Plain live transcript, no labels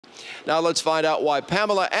Now let's find out why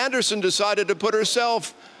Pamela Anderson decided to put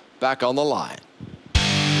herself back on the line.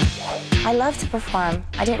 I love to perform.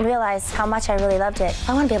 I didn't realize how much I really loved it.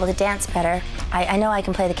 I want to be able to dance better. I know I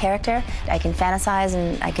can play the character, I can fantasize,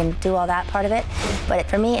 and I can do all that part of it. But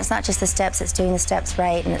for me, it's not just the steps, it's doing the steps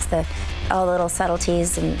right, and it's all the little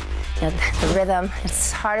subtleties and the rhythm.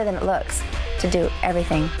 It's harder than it looks to do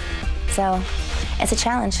everything. So it's a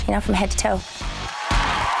challenge, from head to toe.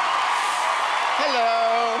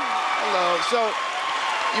 Hello. Hello. So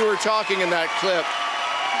you were talking in that clip.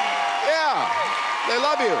 Yeah, they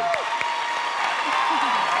love you.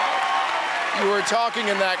 You were talking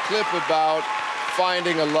in that clip about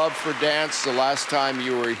finding a love for dance the last time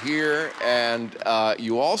you were here, and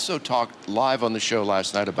you also talked live on the show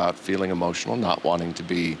last night about feeling emotional, not wanting to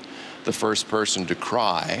be the first person to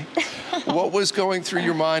cry. What was going through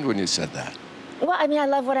your mind when you said that? Well, I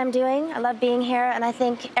love what I'm doing. I love being here, and I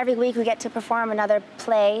think every week we get to perform another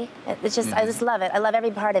play. It's just, I just love it. I love every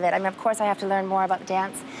part of it. Of course, I have to learn more about the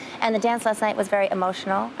dance. And the dance last night was very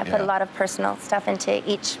emotional. I put a lot of personal stuff into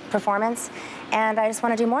each performance, and I just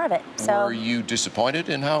want to do more of it. So, were you disappointed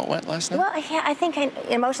in how it went last night? Well, yeah, I think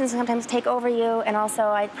emotions sometimes take over you, and also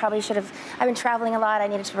I probably should have, I've been traveling a lot. I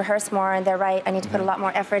needed to rehearse more, and they're right. I need to put a lot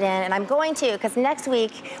more effort in, and I'm going to, because next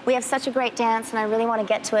week we have such a great dance, and I really want to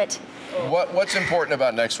get to it. What's important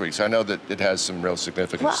about next week's? I know that it has some real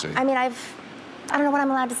significance. Well, to you. I don't know what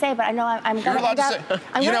I'm allowed to say, but I know I'm going to end up.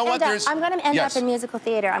 I'm going to end up in musical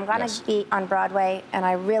theater. I'm going to be on Broadway, and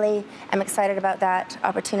I really am excited about that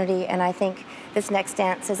opportunity. And I think this next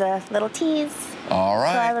dance is a little tease. All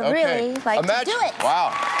right. So I would really like to do it.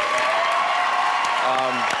 Wow.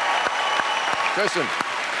 Tristan,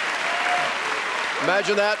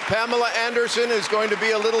 imagine that. Pamela Anderson is going to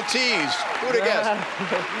be a little tease. Who'd have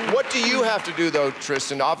guessed? What do you have to do, though,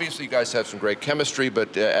 Tristan? Obviously, you guys have some great chemistry,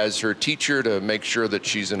 but as her teacher, to make sure that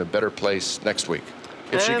she's in a better place next week,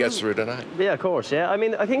 if she gets through tonight. Yeah, of course, yeah.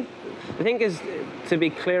 I think the thing is to be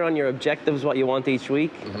clear on your objectives, what you want each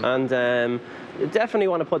week, and you definitely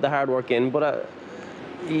want to put the hard work in, but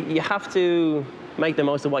you have to make the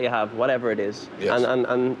most of what you have, whatever it is. Yes.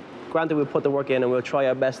 And granted, we'll put the work in and we'll try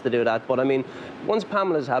our best to do that, but once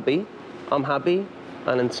Pamela's happy, I'm happy,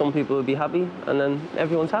 and then some people will be happy, and then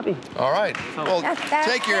everyone's happy. All right. Well,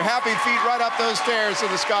 take your happy feet right up those stairs to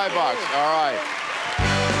the skybox. All right.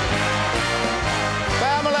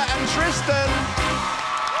 Pamela and Tristan.